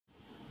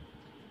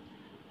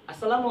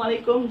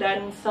Assalamualaikum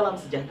dan salam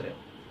sejahtera.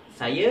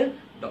 Saya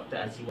Dr.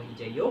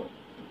 AZIWAHIJA YEOP,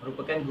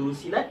 merupakan guru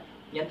silat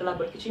yang telah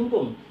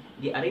berkecimpung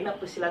di arena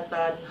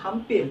persilatan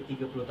hampir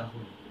 30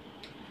 tahun.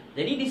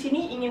 Jadi di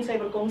sini ingin saya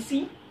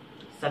berkongsi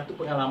satu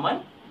pengalaman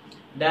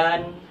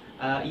dan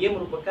ia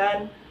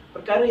merupakan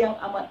perkara yang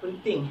amat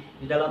penting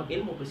di dalam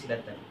ilmu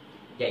persilatan,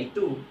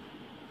 iaitu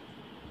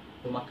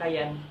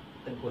pemakaian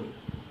tengkolok.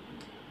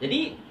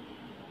 Jadi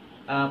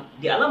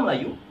di alam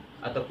Melayu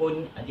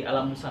ataupun di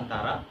alam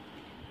Nusantara,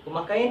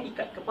 pemakaian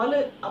ikat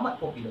kepala amat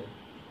popular.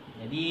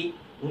 Jadi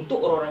untuk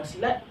orang-orang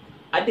silat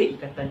ada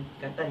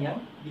ikatan-ikatan yang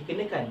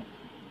dikenakan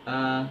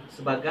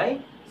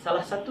sebagai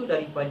salah satu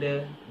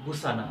daripada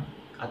busana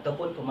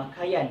ataupun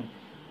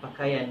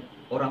pakaian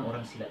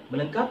orang-orang silat,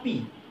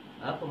 melengkapi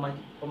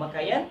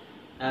pemakaian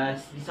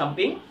di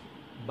samping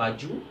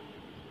baju,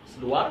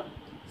 seluar,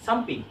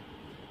 samping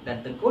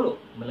dan tengkolok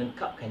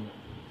melengkapkannya.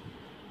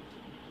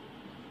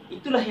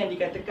 Itulah yang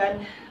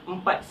dikatakan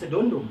empat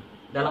sedondong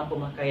dalam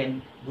pemakaian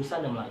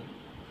busana Melayu.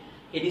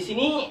 Di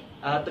sini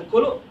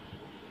tengkolok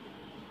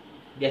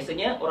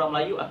biasanya orang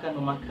Melayu akan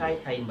memakai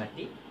kain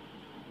batik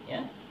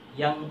ya,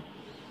 yang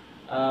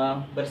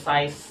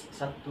bersaiz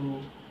 1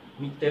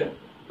 meter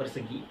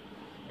persegi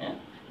ya,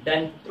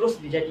 dan terus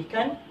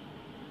dijadikan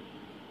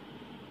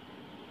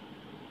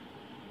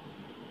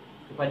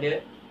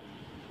kepada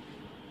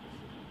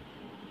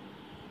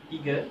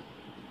 3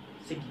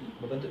 segi,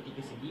 berbentuk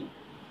 3 segi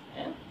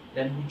ya,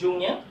 dan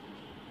hujungnya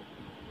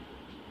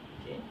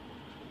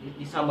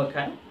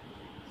disamakan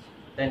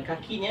dan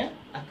kakinya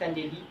akan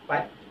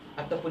dilipat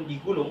ataupun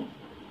digulung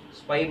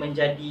supaya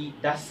menjadi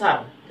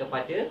dasar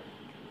kepada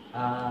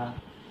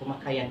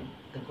pemakaian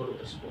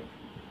tengkolok tersebut.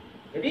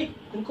 Jadi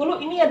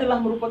tengkolok ini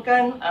adalah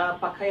merupakan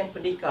pakaian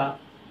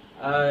pendekar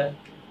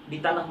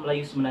di tanah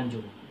Melayu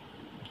Semenanjung.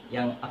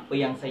 Apa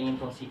yang saya ingin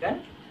kongsikan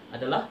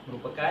adalah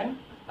merupakan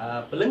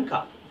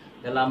pelengkap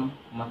dalam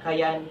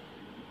pemakaian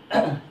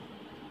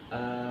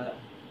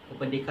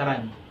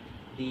kependekaran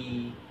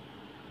di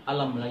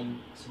alam Melayu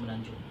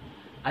Semenanjung.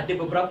 Ada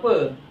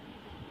beberapa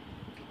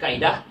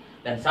kaedah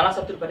dan salah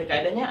satu daripada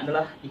kaedahnya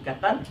adalah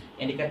ikatan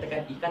yang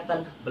dikatakan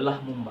ikatan belah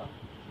mumbang.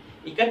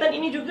 Ikatan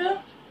ini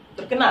juga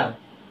terkenal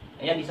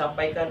yang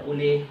disampaikan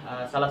oleh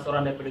salah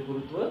seorang daripada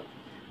guru tua,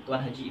 Tuan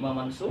Haji Imam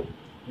Mansur,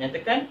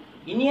 menyatakan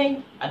ini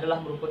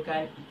adalah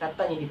merupakan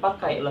ikatan yang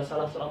dipakai oleh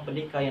salah seorang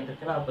pendekar yang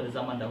terkenal pada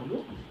zaman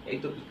dahulu,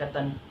 iaitu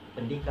ikatan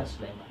pendekar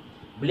Sulaiman.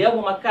 Beliau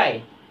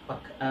memakai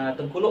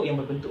tengkolok yang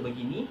berbentuk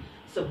begini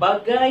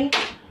sebagai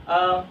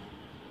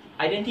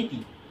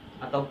identiti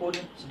ataupun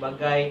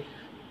sebagai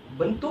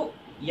bentuk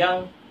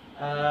yang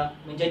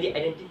menjadi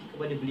identiti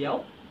kepada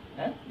beliau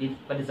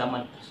pada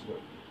zaman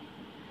tersebut.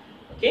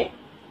 Okey,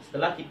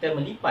 setelah kita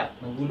melipat,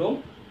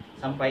 menggulung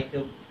sampai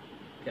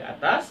ke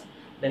atas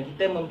dan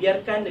kita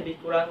membiarkan lebih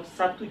kurang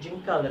 1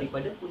 jengkal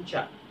daripada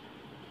puncak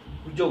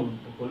hujung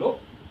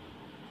tengkolok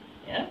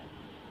ya,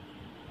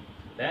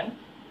 dan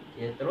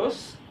kita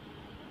terus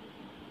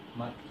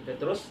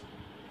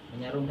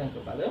menyarungkan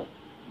kepala,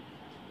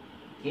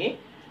 okey,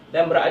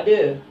 dan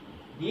berada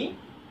di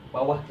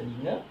bawah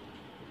telinga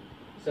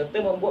serta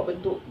membuat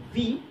bentuk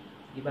V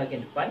di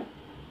bahagian depan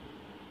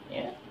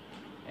ya.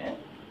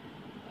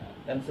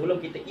 Dan sebelum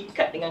kita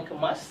ikat dengan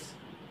kemas,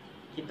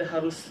 kita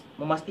harus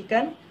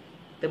memastikan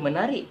kita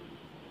menarik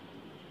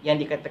yang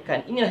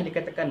inilah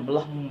dikatakan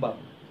belah mumbang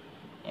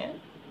ya.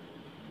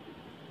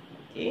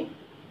 Okey,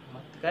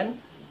 memastikan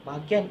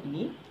bahagian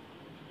ini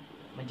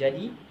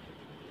menjadi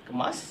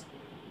kemas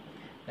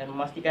dan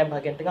memastikan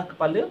bahagian tengah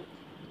kepala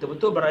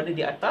betul-betul berada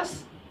di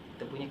atas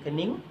kita punya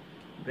kening,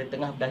 berada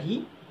tengah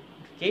dahi.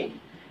 Okey,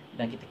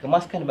 dan kita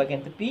kemaskan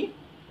bahagian tepi.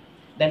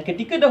 Dan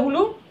ketika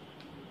dahulu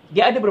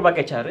dia ada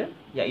berbagai cara,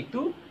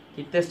 iaitu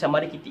kita macam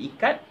mana kita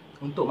ikat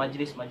untuk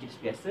majlis-majlis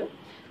biasa,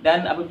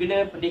 dan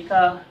apabila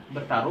pendekar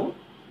bertarung,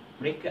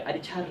 mereka ada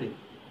cara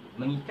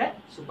mengikat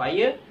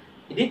supaya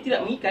dia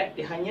tidak mengikat,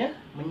 dia hanya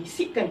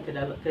menyisipkan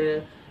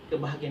ke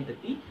bahagian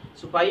tepi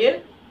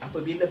supaya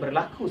apabila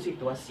berlaku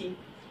situasi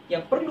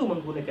yang perlu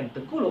menggunakan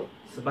tengkolok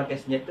sebagai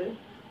senjata,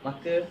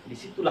 maka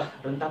disitulah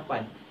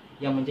rentapan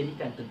yang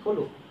menjadikan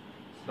tengkolok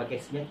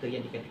sebagai senjata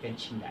yang dikatakan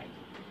cindai.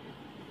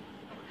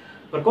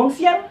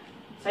 Perkongsian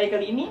saya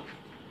kali ini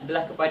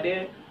adalah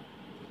kepada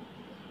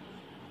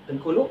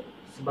tengkolok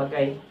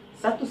sebagai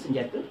satu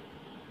senjata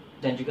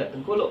dan juga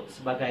tengkolok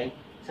sebagai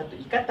satu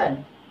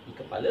ikatan di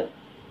kepala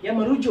yang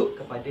merujuk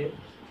kepada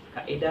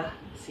kaedah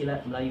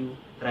silat Melayu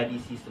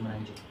tradisi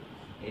Semenanjung,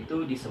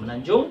 iaitu di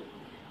Semenanjung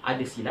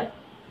ada silat,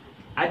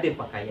 ada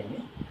pakaiannya,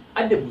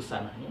 ada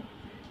busananya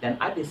dan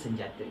ada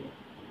senjatanya.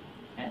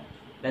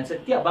 Dan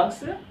setiap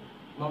bangsa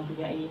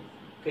mempunyai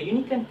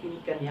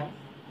keunikan-keunikan yang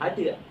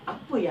ada,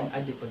 apa yang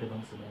ada pada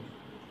bangsa Melayu.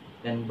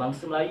 Dan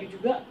bangsa Melayu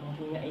juga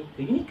mempunyai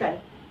keunikan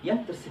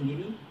yang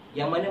tersendiri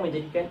yang mana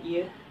menjadikan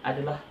ia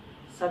adalah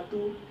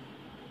satu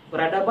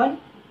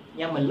peradaban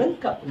yang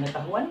melengkap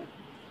pengetahuan,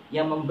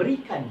 yang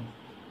memberikan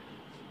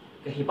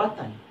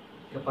kehebatan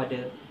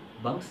kepada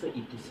bangsa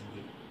itu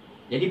sendiri.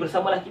 Jadi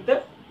bersamalah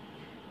kita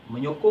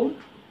menyokong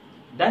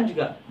dan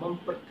juga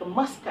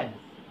memperkemaskan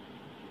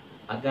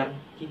agar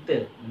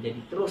kita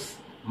menjadi terus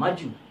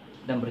maju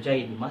dan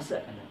berjaya di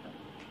masa akan datang.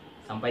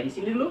 Sampai di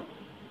sini dulu.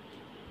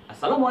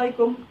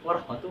 Assalamualaikum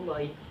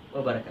warahmatullahi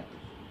wabarakatuh.